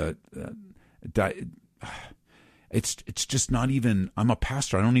 it's just not even, I'm a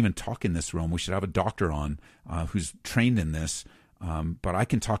pastor. I don't even talk in this realm. We should have a doctor on who's trained in this. But I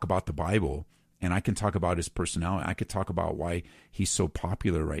can talk about the Bible, and I can talk about his personality. I could talk about why he's so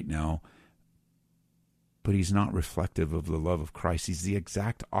popular right now. But he's not reflective of the love of Christ. He's the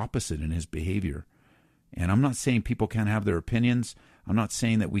exact opposite in his behavior. And I'm not saying people can't have their opinions. I'm not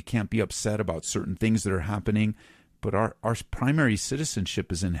saying that we can't be upset about certain things that are happening. But our primary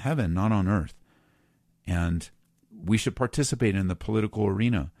citizenship is in heaven, not on earth. And we should participate in the political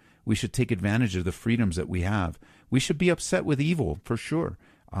arena. We should take advantage of the freedoms that we have. We should be upset with evil, for sure.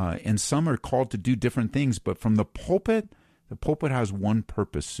 And some are called to do different things. But from the pulpit has one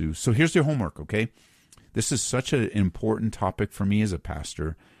purpose, Sue. So here's your homework, okay? This is such an important topic for me as a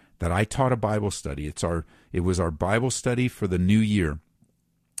pastor that I taught a Bible study. It was our Bible study for the new year.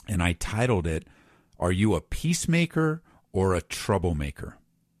 And I titled it, Are You a Peacemaker or a Troublemaker?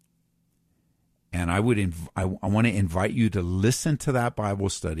 And I want to invite you to listen to that Bible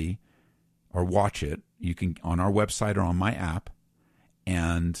study or watch it. You can on our website or on my app,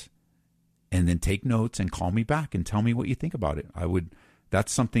 and then take notes and call me back and tell me what you think about it.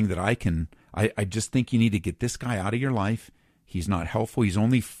 That's something that I just think you need to get this guy out of your life. He's not helpful. He's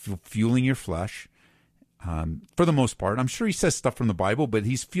only fueling your flesh. For the most part, I'm sure he says stuff from the Bible, but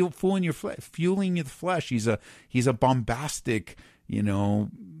he's fueling your flesh. He's a bombastic,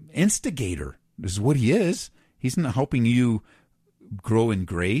 instigator. This is what he is. He's not helping you grow in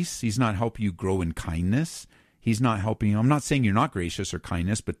grace. He's not helping you grow in kindness. He's not helping you. I'm not saying you're not gracious or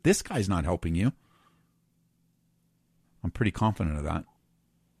kindness, but this guy's not helping you. I'm pretty confident of that.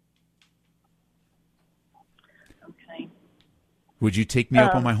 Okay. Would you take me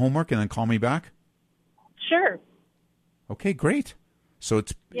up on my homework and then call me back? Sure. Okay, great. So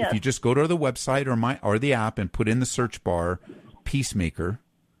if you just go to the website or the app and put in the search bar Peacemaker,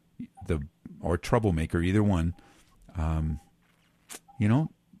 or Troublemaker, either one.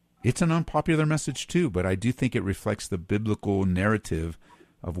 It's an unpopular message too, but I do think it reflects the biblical narrative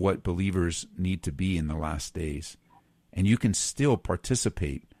of what believers need to be in the last days. And you can still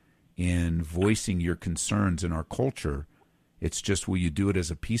participate in voicing your concerns in our culture. It's just, will you do it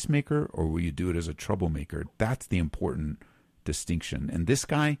as a peacemaker or will you do it as a troublemaker? That's the important distinction. And this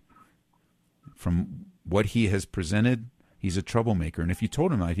guy, from what he has presented, he's a troublemaker. And if you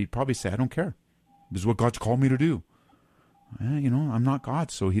told him that, he'd probably say, I don't care. This is what God's called me to do. I'm not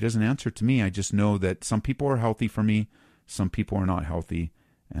God, so he doesn't answer to me. I just know that some people are healthy for me, some people are not healthy,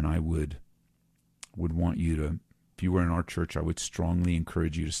 and I would want you to, if you were in our church, I would strongly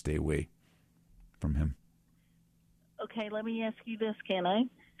encourage you to stay away from him. Okay, let me ask you this, can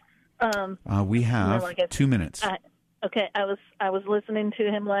I? We have 2 minutes. I was listening to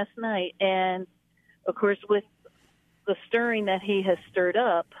him last night, and of course with the stirring that he has stirred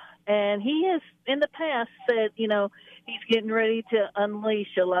up, and he has in the past said, he's getting ready to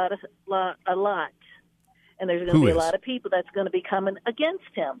unleash a lot, and there's going to be a lot of people that's going to be coming against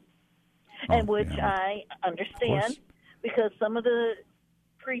him, and which I understand because some of the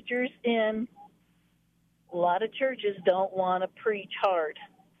preachers in a lot of churches don't want to preach hard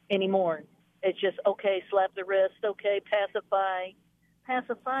anymore. It's just, okay, slap the wrist, okay,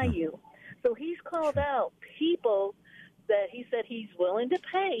 pacify you. So he's called out people that he said he's willing to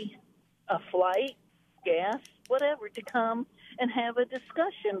pay a flight, gas, whatever, to come and have a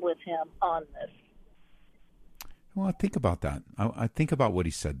discussion with him on this. Well, think about that. I think about what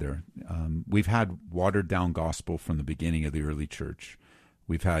he said there. We've had watered-down gospel from the beginning of the early church.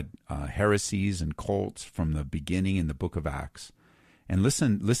 We've had heresies and cults from the beginning in the book of Acts. And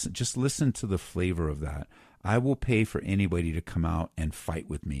just listen to the flavor of that. I will pay for anybody to come out and fight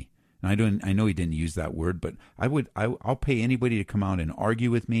with me. And I know he didn't use that word, but I'll pay anybody to come out and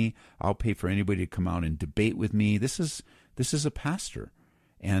argue with me. I'll pay for anybody to come out and debate with me. This is a pastor,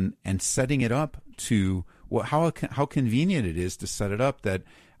 and setting it up to how convenient it is to set it up that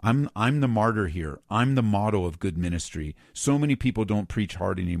I'm the martyr here. I'm the model of good ministry. So many people don't preach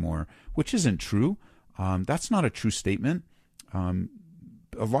hard anymore, which isn't true. That's not a true statement.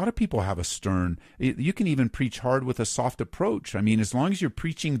 A lot of people have a stern. You can even preach hard with a soft approach. I mean, as long as you're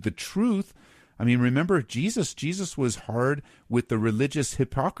preaching the truth. I mean, remember Jesus was hard with the religious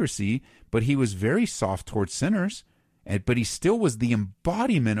hypocrisy, but he was very soft towards sinners. But he still was the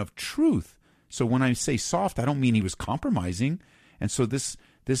embodiment of truth. So when I say soft, I don't mean he was compromising. And so this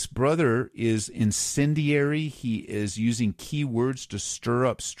brother is incendiary. He is using key words to stir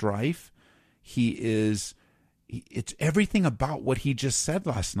up strife. It's everything about what he just said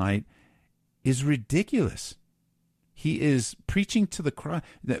last night is ridiculous. He is preaching to the crowd.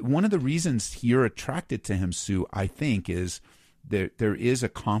 One of the reasons you're attracted to him, Sue, I think, is there is a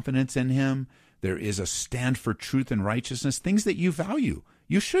confidence in him. There is a stand for truth and righteousness, things that you value.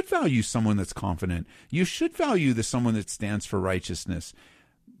 You should value someone that's confident. You should value someone that stands for righteousness.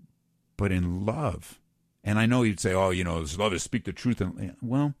 But in love, and I know you'd say, this love is speak the truth.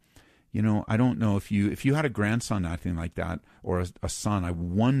 Well, I don't know if you had a grandson acting like that, or a son, I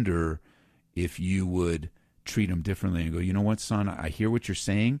wonder if you would treat him differently and go, you know what, son, I hear what you're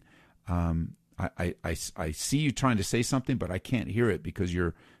saying. I see you trying to say something, but I can't hear it because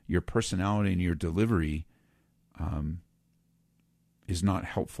your personality and your delivery is not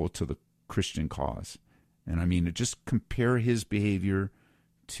helpful to the Christian cause. And I mean, just compare his behavior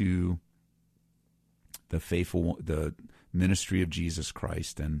to the ministry of Jesus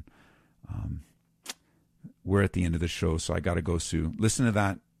Christ. And we're at the end of the show, so I got to go, Sue. Listen to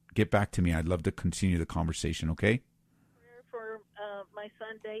that. Get back to me. I'd love to continue the conversation, okay? Prayer for my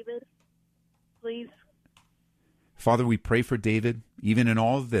son David, please. Father, we pray for David, even in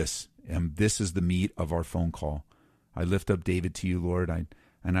all of this, and this is the meat of our phone call. I lift up David to you, Lord.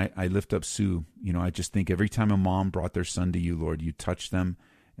 I lift up Sue. I just think every time a mom brought their son to you, Lord, you touched them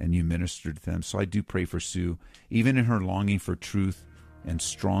and you ministered to them. So I do pray for Sue, even in her longing for truth and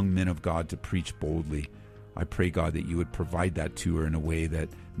strong men of God to preach boldly. I pray, God, that you would provide that to her in a way that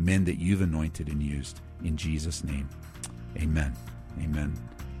men that you've anointed and used. In Jesus' name, amen. Amen.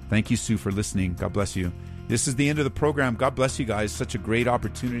 Thank you, Sue, for listening. God bless you. This is the end of the program. God bless you guys. Such a great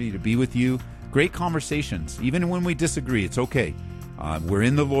opportunity to be with you. Great conversations. Even when we disagree, it's okay. We're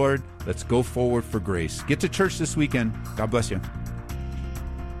in the Lord. Let's go forward for grace. Get to church this weekend. God bless you.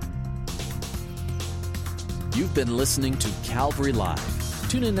 You've been listening to Calvary Live.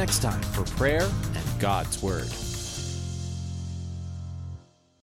 Tune in next time for prayer and God's Word.